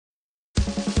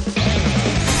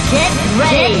Get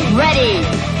ready! Get ready!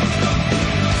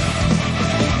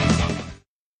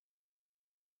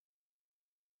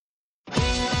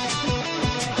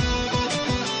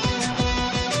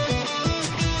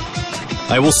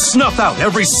 I will snuff out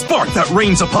every spark that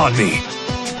rains upon me!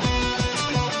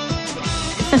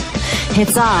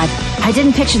 It's odd. I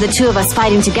didn't picture the two of us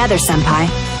fighting together, Senpai.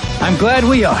 I'm glad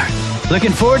we are.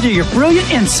 Looking forward to your brilliant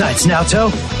insights,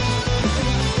 Naoto.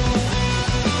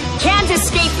 Can't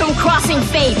escape from crossing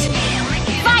fate!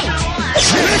 Fight!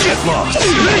 Get lost!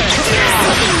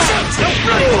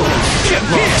 Get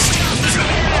lost!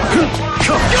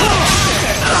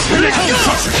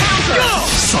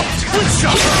 Soft!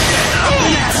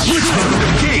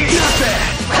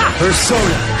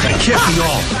 Persona! That can't be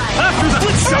all! After the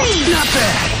shot! Not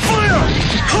bad! Fire!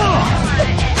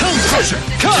 Pressure!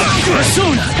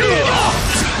 Persona!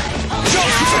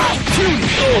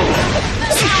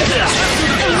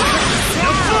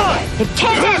 It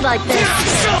can't end like this!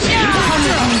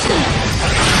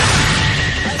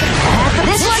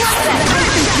 This one's set!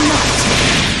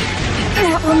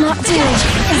 That will not do.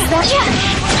 Is that...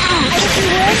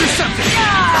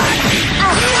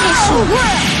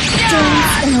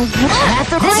 Dance in the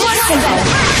water. This one's set!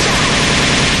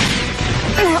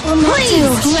 That will not do.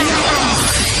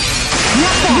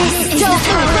 Don't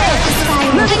hurt this!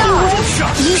 Moving on!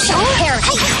 You shall perish.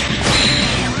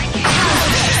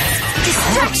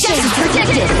 Destruction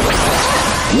predicted!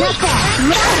 Not that.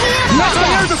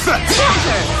 Air defense!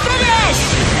 Finish!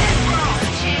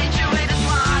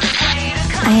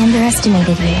 I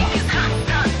underestimated you.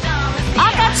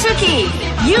 Akatsuki!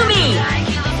 Yumi!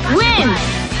 Win!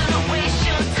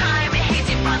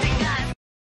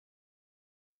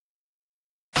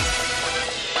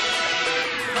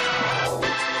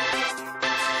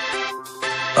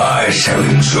 I shall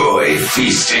enjoy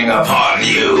feasting upon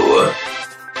you.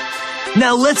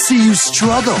 Now let's see you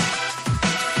struggle.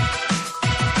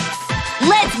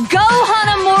 Let's go,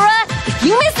 Hanamura! If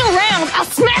you mess around, I'll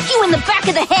smack you in the back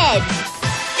of the head!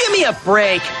 Give me a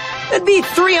break. It'd be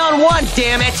 3-on-1,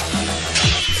 damn it.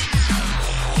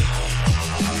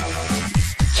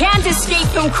 Can't escape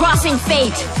from crossing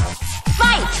fate!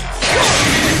 Fight!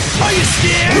 Are you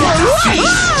scared?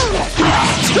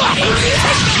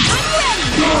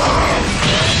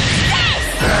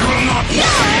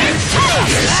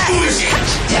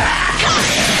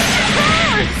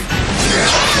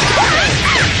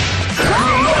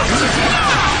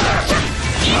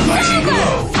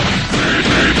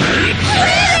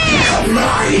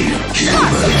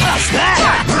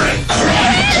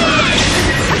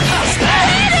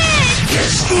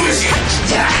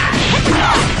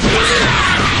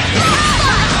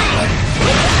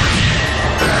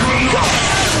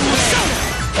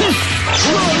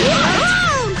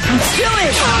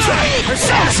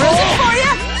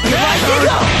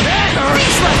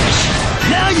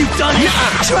 Now you've done it!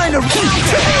 Trying to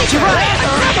counter! Right,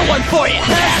 another one for you!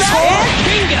 Asshole!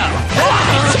 Bingo!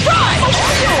 Surprise!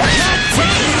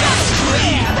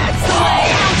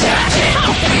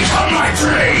 On my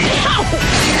train!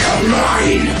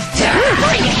 Carmine!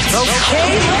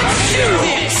 Okay, let's do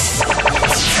this!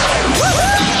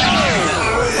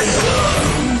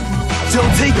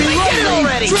 Don't take me Get it lightly!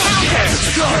 already! Counter!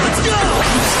 Let's go!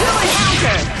 Still a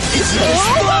counter! Is this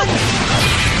fun?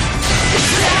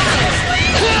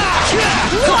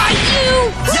 Why you?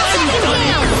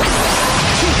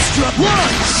 Struck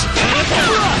once!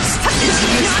 Thrust!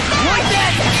 Isn't this like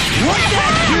that? Like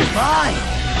that? You're fine!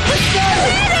 Let's go!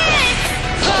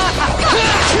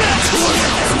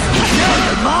 Now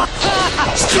you're mine!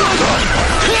 Struggle!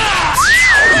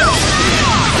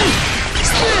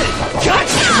 Spin!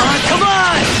 Gotcha! Come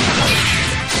on!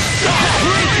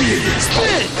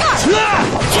 Spin!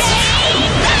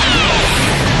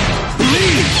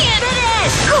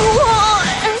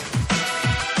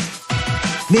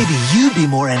 Maybe you'd be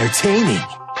more entertaining.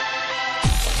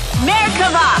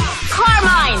 Merkava!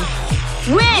 Carmine!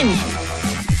 Win!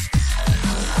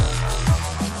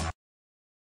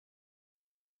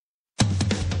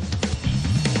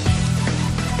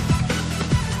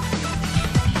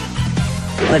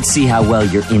 Let's see how well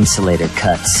your insulator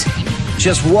cuts.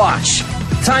 Just watch.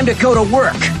 Time to go to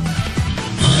work.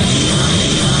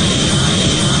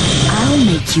 I'll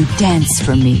make you dance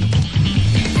for me.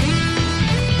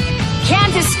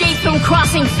 Can't escape from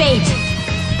crossing fate!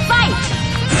 Fight!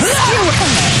 Are you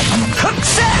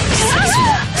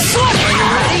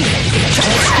ready?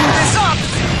 Let's screw this up!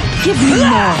 Give me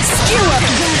more. Skill up.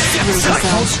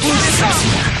 Let's screw this up!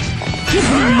 Give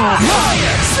me more.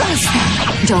 Slice that.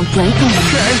 Don't break on me.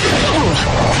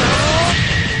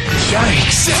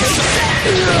 Yikes!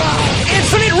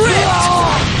 Infinite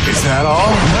rift! Is that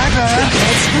all? My bad.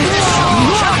 Let's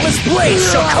blade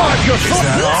shall carve your foot.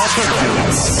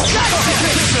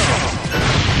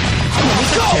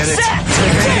 Go, Seth!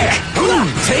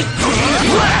 Take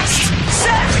blast!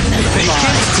 Seth!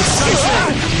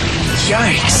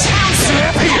 Yikes!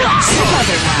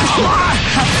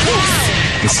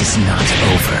 This is not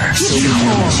over. You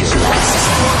use your last.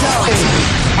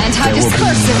 And I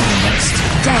disperse it.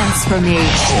 Dance for me.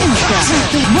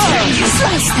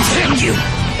 Slice that. Thank you.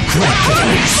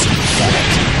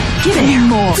 Give me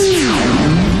more.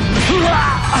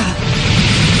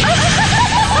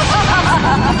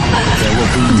 There will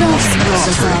be Don't screw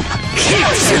this up.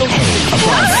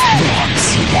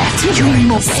 See that? Give me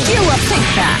more. Skill up, think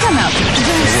that. Come out.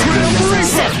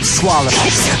 Swallow.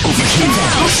 Over here.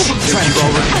 Try to go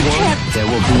over. There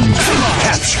will be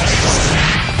capture.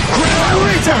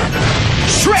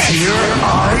 Shred!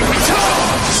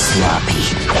 Sloppy.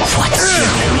 What's your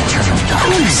return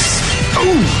darkness?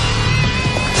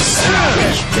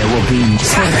 Sloppy. There will be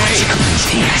magical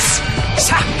tears.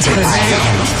 Soul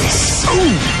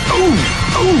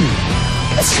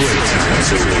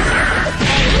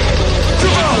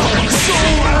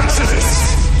Exodus!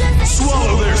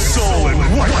 Swallow their soul and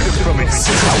wipe it from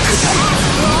existence.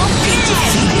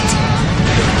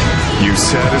 You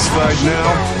satisfied now?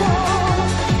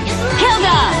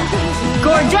 Hilde!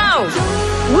 Gordeau!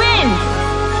 Win!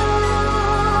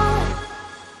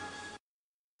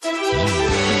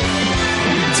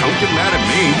 Don't get mad at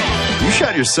me. You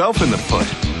shot yourself in the foot.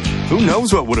 Who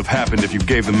knows what would have happened if you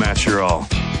gave the match your all?